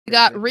We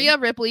got Rhea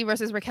Ripley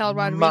versus Raquel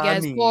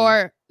Rodriguez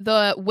for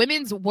the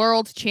Women's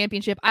World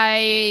Championship.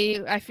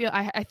 I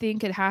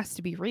think it has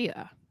to be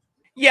Rhea.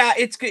 Yeah,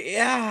 it's good.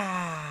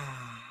 Yeah.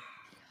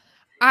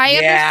 I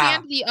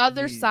understand the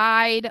other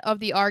side of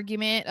the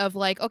argument of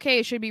like, okay,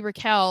 it should be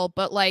Raquel,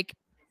 but like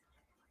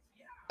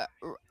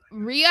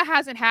Rhea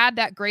hasn't had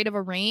that great of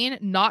a reign,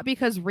 not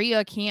because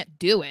Rhea can't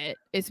do it.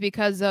 It's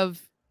because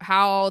of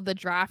how the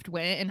draft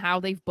went and how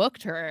they've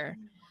booked her.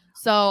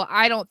 So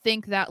I don't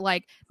think that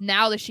like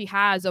now that she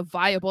has a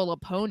viable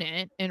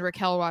opponent in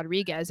Raquel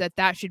Rodriguez,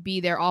 that should be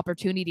their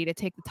opportunity to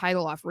take the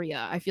title off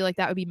Rhea. I feel like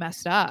that would be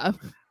messed up.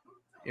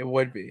 It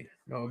would be.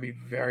 No, it would be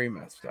very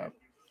messed up.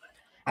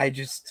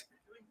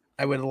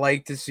 I would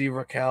like to see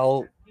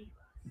Raquel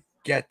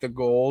get the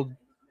gold,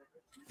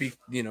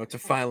 to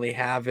finally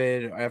have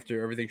it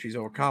after everything she's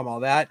overcome, all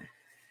that.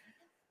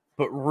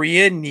 But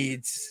Rhea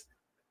needs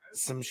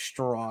some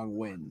strong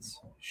wins.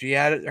 She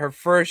had her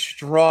first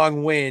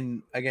strong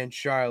win against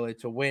Charlotte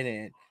to win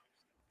it.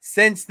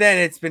 Since then,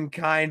 it's been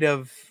kind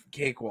of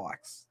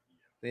cakewalks.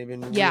 They've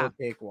been real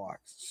cakewalks.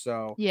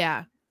 So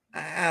yeah,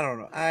 I don't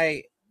know.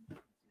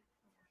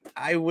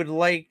 I would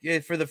like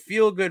for the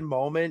feel good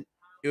moment.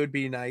 It would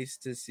be nice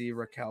to see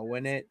Raquel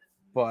win it,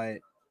 but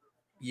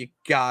you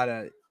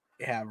gotta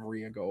have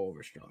Rhea go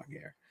over strong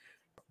here.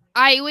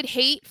 I would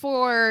hate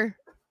for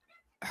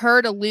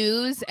her to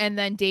lose and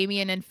then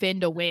Damian and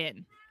Finn to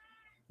win.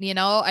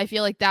 I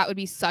feel like that would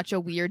be such a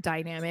weird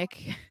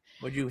dynamic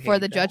for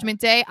the Judgment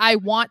Day. I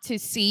want to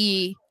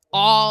see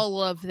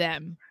all of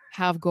them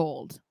have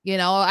gold.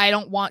 I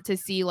don't want to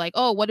see like,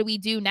 oh, what do we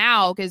do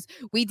now? Because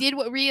we did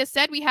what Rhea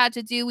said we had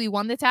to do. We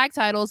won the tag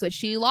titles, but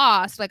she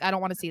lost. Like, I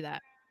don't want to see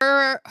that.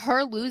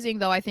 Her losing,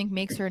 though, I think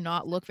makes her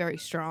not look very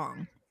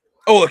strong.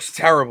 Oh, it's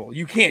terrible.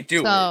 You can't do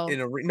it in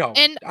a no.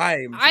 And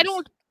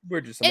we're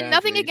just and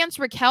nothing against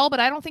Raquel, but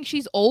I don't think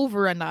she's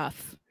over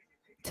enough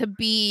to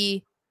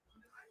be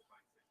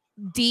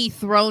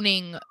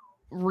dethroning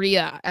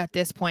Rhea at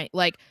this point.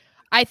 Like,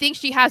 I think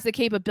she has the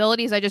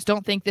capabilities. I just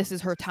don't think this is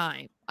her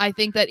time. I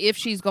think that if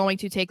she's going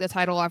to take the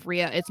title off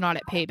Rhea, it's not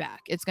at Payback.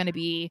 It's going to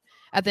be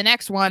at the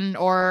next one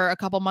or a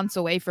couple months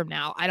away from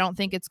now. I don't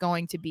think it's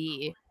going to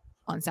be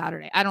on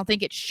Saturday. I don't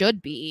think it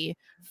should be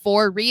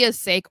for Rhea's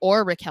sake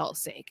or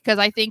Raquel's sake. Because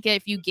I think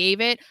if you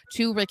gave it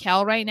to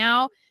Raquel right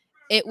now,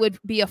 it would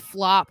be a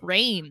flop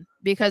reign.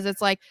 Because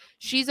it's like,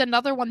 she's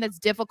another one that's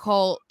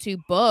difficult to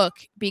book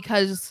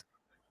because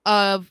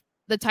of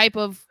the type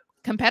of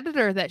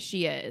competitor that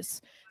she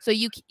is. So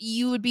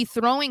you would be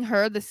throwing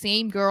her the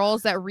same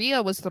girls that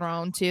Rhea was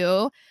thrown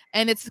to,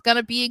 and it's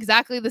gonna be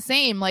exactly the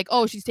same. Like,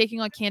 oh, she's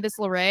taking on Candice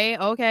LeRae.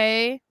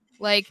 Okay,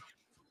 like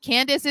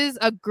Candice is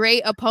a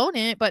great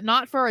opponent, but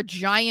not for a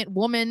giant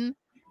woman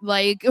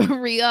like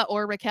Rhea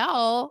or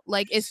Raquel.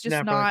 Like, it's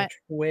just not like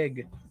a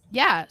twig.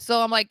 Yeah,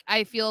 so I'm like,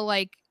 I feel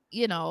like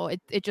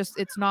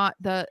it's not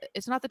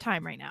the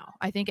time right now.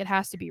 I think it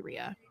has to be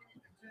Rhea.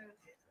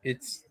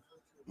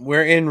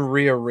 We're in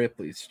Rhea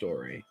Ripley's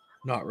story,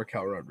 not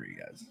Raquel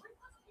Rodriguez.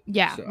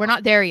 Yeah, so we're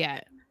not there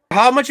yet.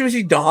 How much was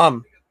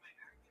Dom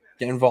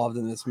get involved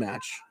in this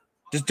match?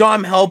 Does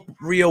Dom help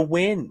Rhea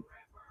win?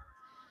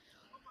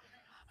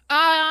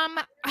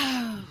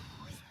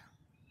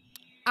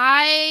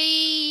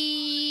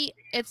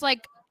 It's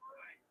like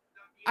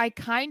I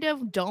kind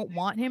of don't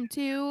want him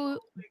to,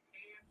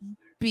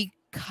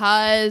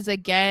 because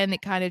again,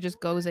 it kind of just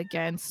goes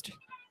against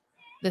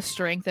the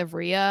strength of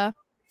Rhea.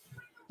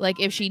 Like,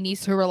 if she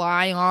needs to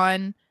rely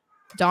on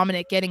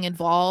Dominic getting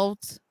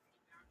involved,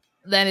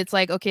 then it's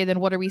like, okay, then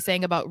what are we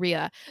saying about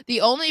Rhea?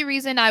 The only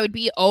reason I would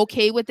be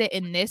okay with it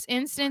in this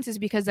instance is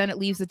because then it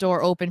leaves the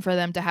door open for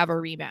them to have a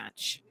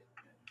rematch.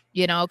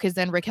 Because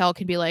then Raquel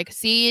can be like,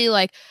 see,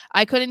 like,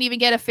 I couldn't even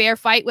get a fair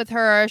fight with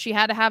her. She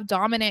had to have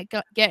Dominic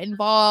get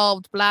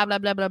involved, blah, blah,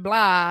 blah, blah,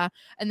 blah.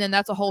 And then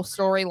that's a whole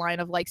storyline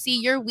of like, see,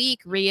 you're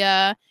weak,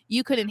 Rhea.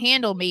 You couldn't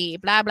handle me,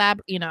 blah, blah,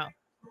 Yeah.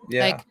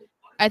 Like,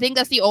 I think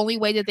that's the only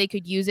way that they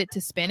could use it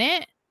to spin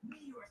it,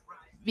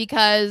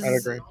 because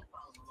I'd agree.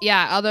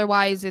 Yeah,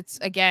 otherwise it's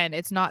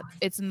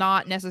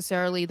not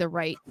necessarily the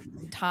right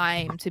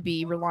time to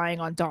be relying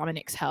on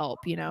Dominic's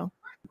help,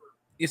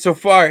 So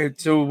far,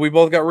 so we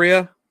both got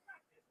Rhea?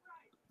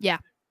 Yeah.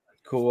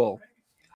 Cool.